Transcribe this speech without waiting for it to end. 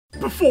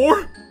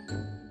Before.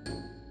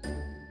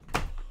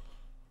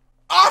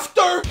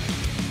 After.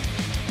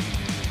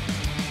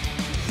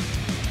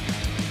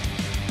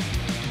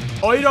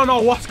 I don't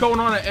know what's going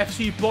on at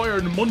FC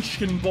Bayern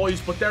Munchen, boys,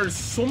 but there's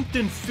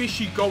something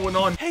fishy going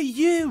on. Hey,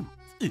 you!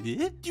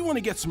 Do you want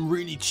to get some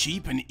really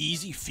cheap and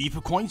easy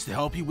FIFA coins to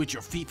help you with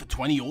your FIFA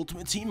 20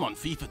 Ultimate Team on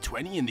FIFA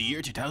 20 in the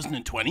year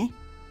 2020?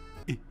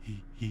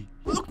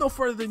 Well, look no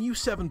further than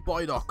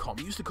u7buy.com.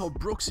 Use the code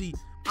Brooksy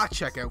at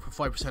checkout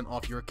for 5%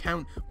 off your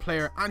account,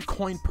 player, and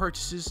coin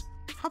purchases.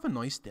 Have a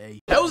nice day.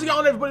 How's it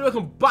going, everybody?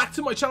 Welcome back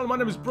to my channel. My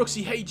name is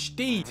Brooksy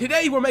HD.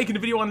 Today we're making a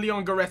video on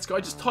Leon Goretzka. I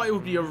just thought it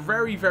would be a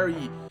very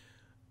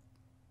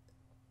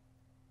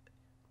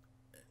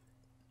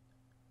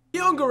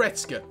Leon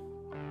Goretzka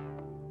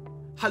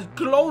has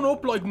blown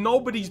up like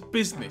nobody's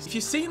business. If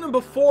you've seen him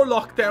before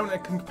lockdown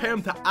and compare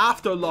him to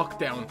after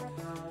lockdown,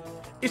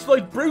 it's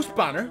like Bruce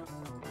Banner,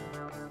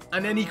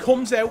 and then he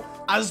comes out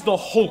as the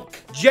Hulk.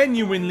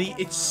 Genuinely,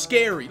 it's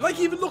scary. Like,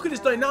 even look at his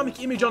dynamic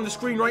image on the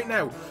screen right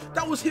now.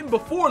 That was him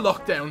before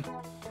lockdown.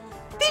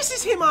 This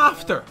is him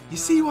after. You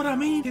see what I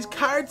mean? His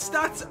card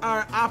stats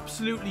are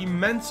absolutely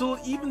mental,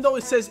 even though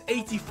it says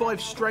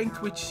 85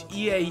 strength, which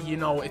EA, you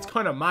know, it's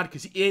kind of mad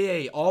because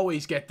EA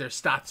always get their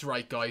stats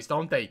right, guys,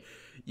 don't they?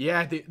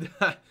 Yeah,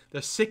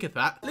 they're sick of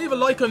that. Leave a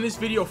like on this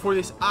video for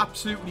this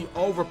absolutely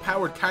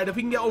overpowered card. If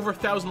we can get over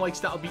 1,000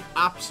 likes, that'll be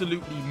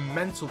absolutely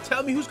mental.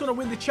 Tell me who's going to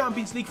win the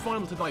Champions League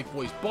final tonight,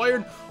 boys.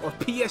 Bayern or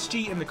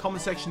PSG in the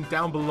comment section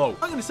down below.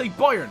 I'm going to say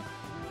Bayern,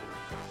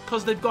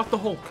 because they've got the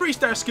Hulk.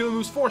 3-star skill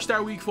moves,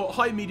 4-star weak foot,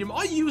 high medium.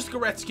 I used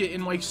Goretzka in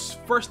my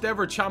first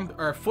ever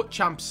foot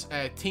champs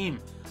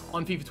team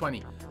on FIFA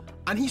 20.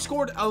 And he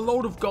scored a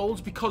load of goals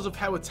because of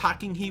how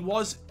attacking he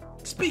was.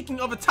 Speaking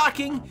of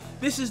attacking,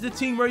 this is the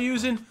team we're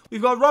using.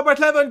 We've got Robert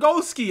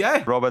Lewandowski,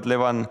 eh? Robert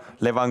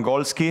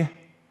Lewandowski.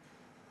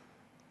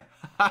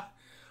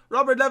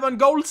 Robert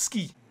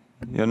Lewandowski.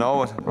 You know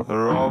what?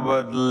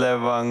 Robert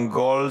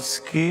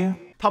Lewandowski.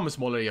 Thomas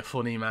Muller, you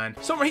funny man.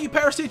 Summer Heat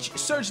Perisic,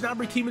 Serge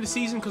Gnabry team of the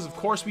season, because of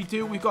course we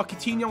do. We've got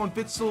Coutinho and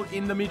Witsel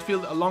in the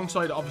midfield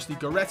alongside obviously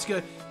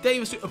Goretzka,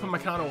 Davis,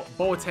 Upamecano,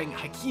 Boateng,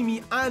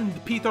 Hakimi,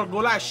 and Peter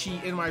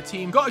Golashi in my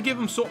team. Gotta give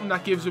him something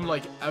that gives him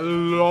like a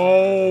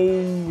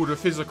load of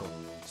physical.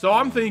 So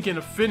I'm thinking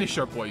a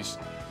finisher, boys.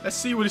 Let's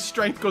see what his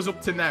strength goes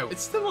up to now.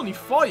 It's still only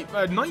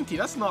 90.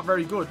 That's not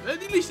very good.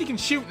 At least he can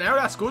shoot now.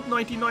 That's good.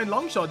 99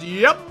 long shots.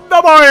 Yep,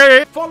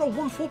 boy. Follow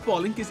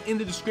OneFootball. Link is in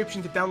the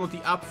description to download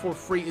the app for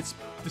free. It's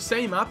the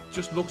same app,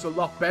 just looks a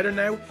lot better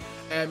now.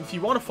 If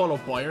you want to follow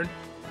Bayern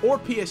or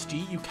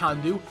PSG, you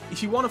can do.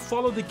 If you want to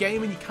follow the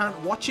game and you can't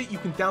watch it, you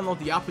can download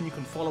the app and you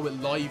can follow it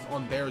live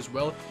on there as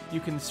well. You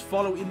can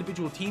follow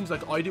individual teams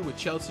like I do with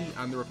Chelsea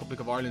and the Republic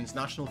of Ireland's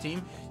national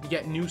team. You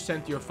get news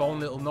sent to your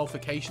phone, little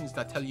notifications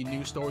that tell you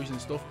news stories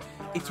and stuff.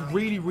 It's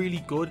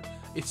really good.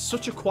 It's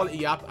such a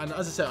quality app, and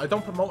as I said, I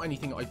don't promote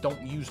anything I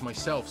don't use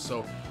myself,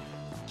 so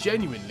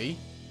genuinely,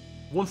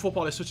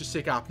 OneFootball is such a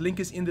sick app. Link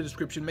is in the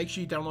description. Make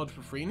sure you download it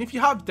for free. And if you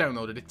have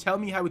downloaded it, tell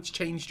me how it's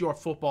changed your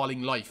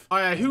footballing life.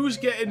 Who's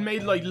getting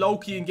made like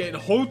Loki and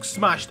getting Hulk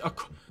smashed?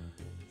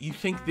 You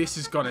think this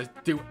is gonna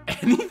do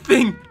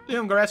anything?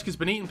 Leon Goretzka's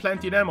been eating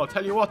plenty of them. I'll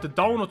tell you what, the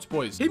donuts,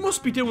 boys. He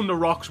must be doing the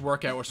Rocks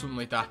workout or something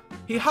like that.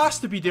 He has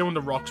to be doing the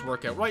Rocks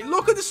workout, right?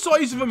 Look at the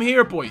size of him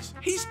here, boys.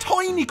 He's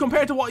tiny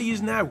compared to what he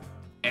is now.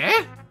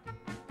 Eh?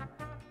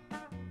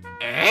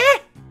 Eh?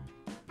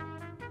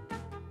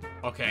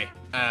 Okay,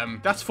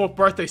 that's for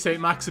birthday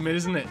St. Maximin,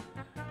 isn't it?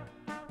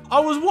 I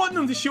was wanting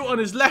him to shoot on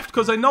his left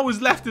because I know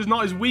his left is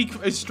not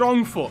his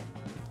strong foot.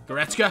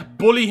 Goretzka,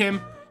 bully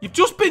him. You've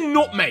just been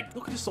nutmegged.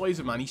 Look at the size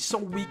of him, man. He's so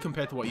weak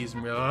compared to what he is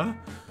in real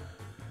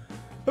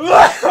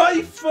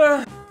life.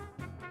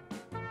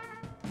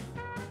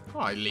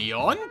 Alright,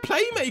 Leon.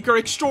 Playmaker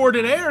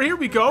extraordinaire. Here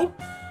we go.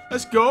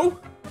 Let's go.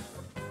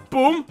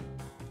 Boom.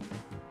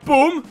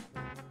 Boom.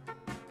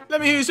 Let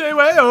me hear you say,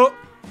 way up.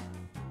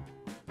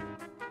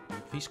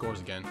 If he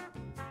scores again,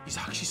 he's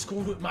actually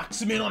scored with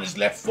Maximin on his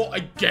left foot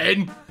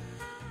again.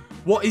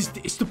 What is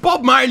this? It's the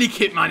Bob Marley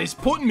kit, man. It's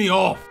putting me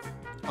off.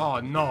 Oh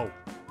no.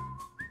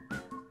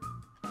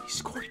 He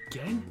scored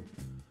again.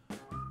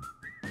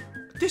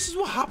 This is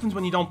what happens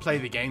when you don't play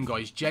the game,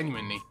 guys.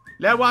 Genuinely.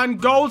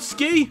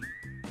 Lewandowski.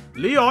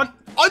 Leon.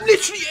 I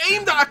literally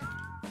aimed at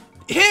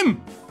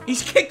him.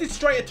 He's kicked it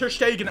straight at Ter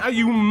Stegen. Are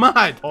you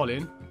mad? All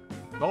in.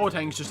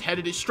 Boateng's just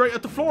headed it straight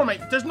at the floor, mate.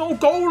 There's no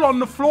goal on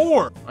the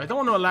floor. I don't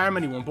want to alarm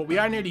anyone, but we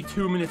are nearly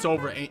 2 minutes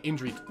over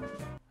injury.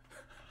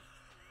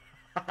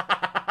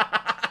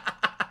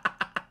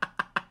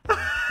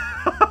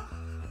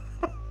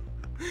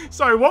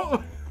 Sorry,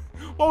 what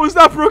was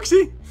that,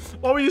 Brooksy?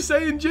 What were you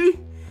saying, G?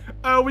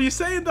 Were you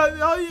saying that?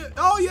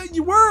 Oh yeah,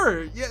 you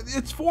were. Yeah,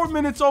 it's 4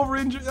 minutes over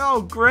injury.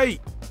 Oh,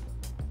 great.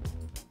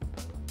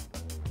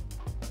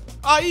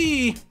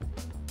 Aye.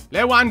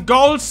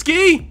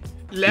 Lewandowski.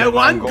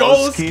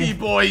 Lewandowski,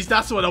 boys.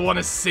 That's what I want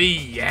to see,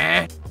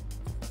 yeah?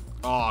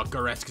 Oh,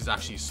 Goretzka's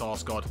actually a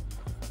sauce god.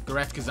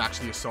 Goretzka's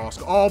actually a sauce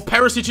god. Oh,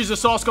 Perisic is a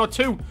sauce god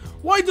too.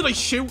 Why did I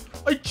shoot?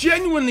 I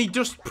genuinely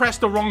just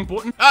pressed the wrong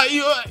button.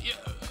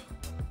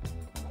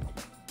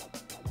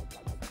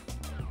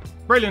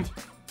 Brilliant.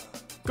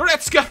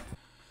 Goretzka.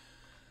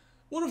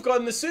 Would have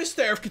got an assist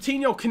there if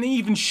Coutinho can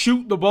even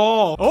shoot the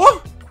ball.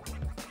 Oh!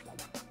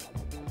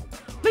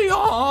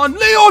 Leon!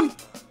 Leon!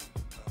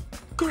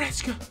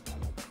 Goretzka.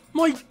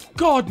 My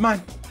God,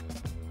 man.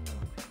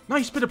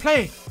 Nice bit of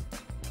play.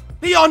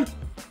 Leon!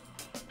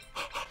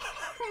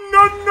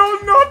 No,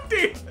 not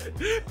this.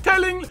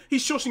 Telling...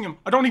 He's shushing him.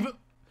 I don't even...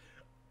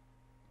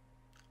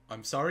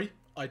 I'm sorry.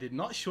 I did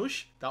not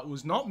shush. That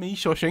was not me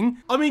shushing.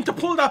 I mean, to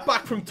pull that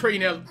back from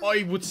 3-0,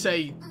 I would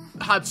say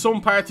had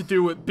some part to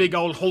do with big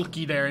old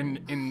Hulky there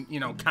in you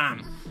know,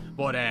 Can.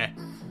 But,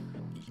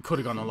 he could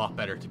have gone a lot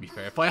better, to be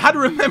fair. If I had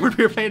remembered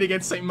we were playing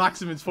against St.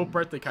 Maximin's foot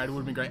birthday card, it would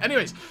have been great.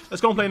 Anyways,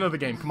 let's go and play another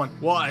game. Come on.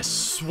 What a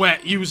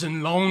sweat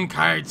using loan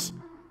cards.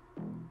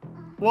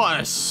 What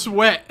a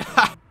sweat.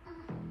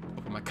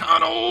 Open my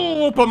can.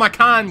 Oh, open my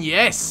can.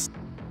 Yes.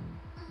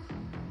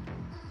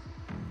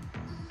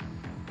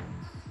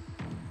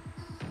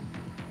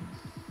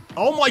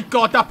 Oh my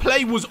God, that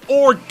play was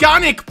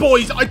organic,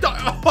 boys. I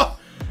thought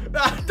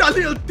that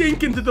little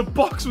dink into the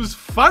box was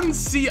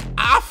fancy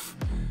AF.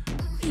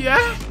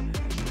 Yeah.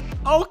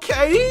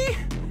 Okay.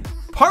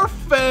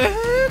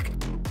 Perfect.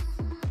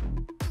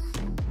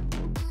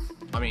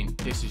 I mean,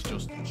 this is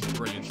just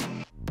brilliant.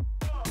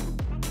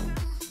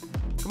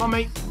 Come on,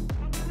 mate.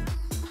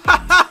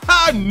 Ha ha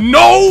ha! No!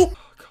 Oh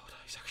God,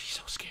 he's actually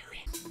so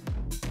scary.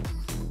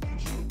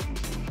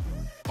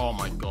 Oh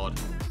my God.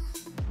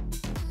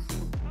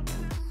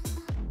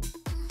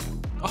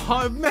 Oh,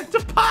 I meant to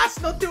pass,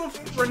 not do a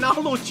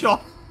Ronaldo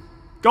chop.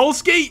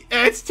 Goalski,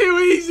 it's too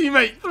easy,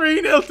 mate.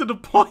 3-0 to the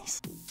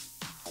boys.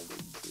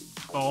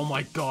 Oh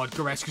my God,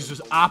 Goretzka's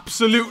just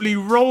absolutely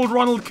rolled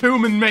Ronald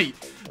Koeman, mate.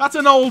 That's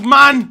an old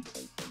man.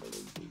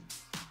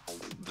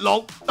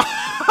 Lol.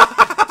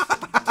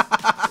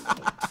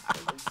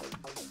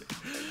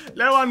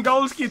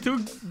 Lewandowski to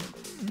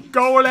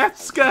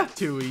Goretzka.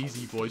 Too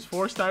easy, boys.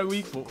 4-star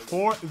week, but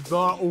for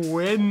the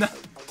win.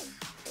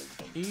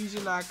 Easy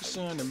like a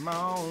Sunday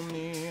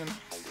morning.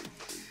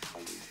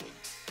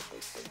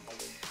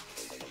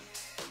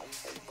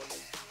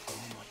 Oh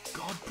my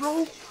God,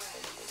 bro.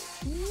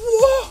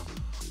 What?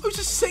 I was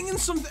just singing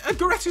something.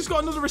 Goretzka's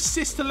got another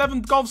assist to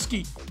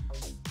Lewandowski.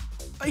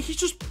 He's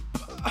just...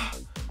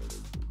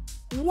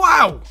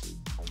 wow.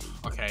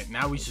 Okay,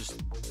 now he's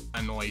just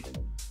annoyed.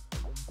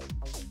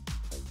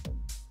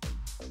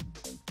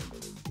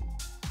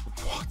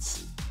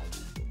 What?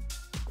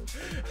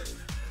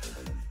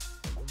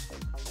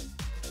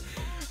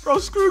 Bro,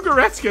 screw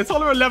Goretzka. It's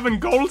all about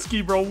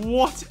Lewandowski, bro.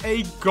 What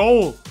a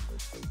goal.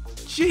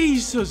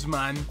 Jesus,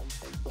 man.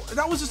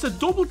 That was just a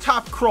double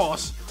tap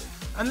cross.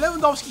 And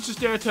Lewandowski's just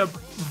there to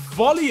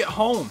volley it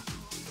home.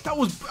 That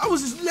was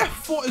his left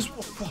foot as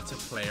well. What a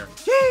player.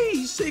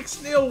 Yay,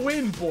 6-0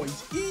 win,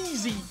 boys.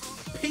 Easy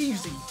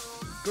peasy.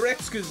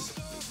 Goretzka's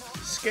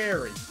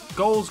scary.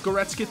 Goals,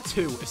 Goretzka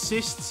 2.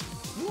 Assists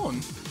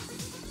 1.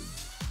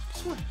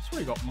 I swear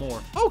he got more.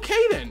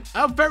 Okay then.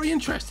 I'm very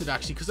interested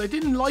actually because I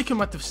didn't like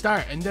him at the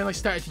start and then I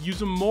started to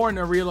use him more and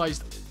I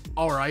realized,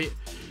 alright.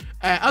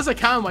 As a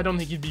cam, I don't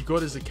think he'd be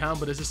good as a cam,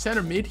 but as a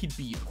center mid, he'd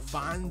be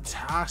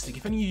fantastic.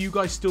 If any of you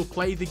guys still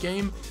play the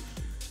game,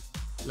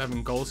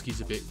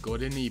 Lewandowski's a bit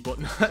good, isn't he? But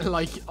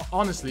like,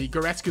 honestly,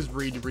 Goretzka's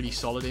really, really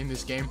solid in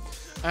this game.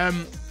 The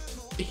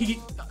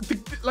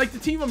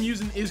team I'm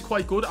using is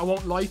quite good. I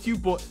won't lie to you,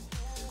 but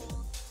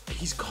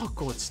he's got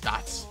good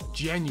stats.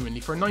 Genuinely,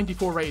 for a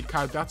 94 rated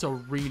card, that's a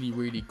really,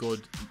 really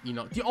good. You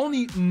know, the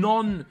only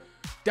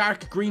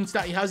dark green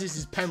stat he has is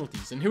his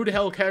penalties, and who the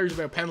hell cares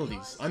about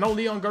penalties? I know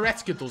Leon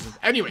Goretzka doesn't.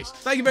 Anyways,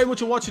 thank you very much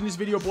for watching this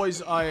video,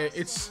 boys.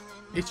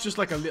 It's just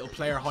like a little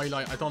player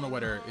highlight. I don't know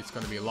whether it's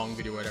going to be a long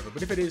video or whatever,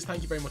 but if it is,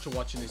 thank you very much for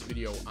watching this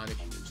video, and if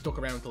you stuck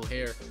around till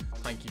here,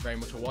 thank you very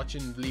much for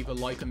watching. Leave a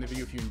like on the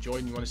video if you enjoyed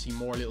and you want to see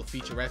more little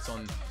featurettes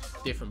on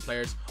different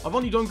players. I've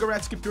only done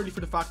Goretzka purely for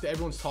the fact that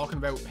everyone's talking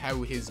about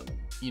how his,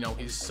 you know,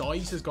 his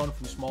size has gone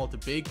from small to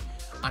big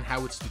and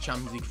how it's the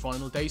Champions League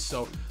final day.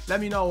 So let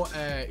me know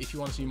if you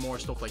want to see more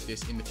stuff like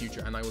this in the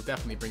future, and I will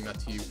definitely bring that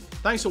to you.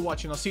 Thanks for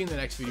watching. I'll see you in the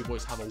next video,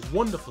 boys. Have a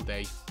wonderful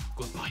day.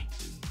 Goodbye.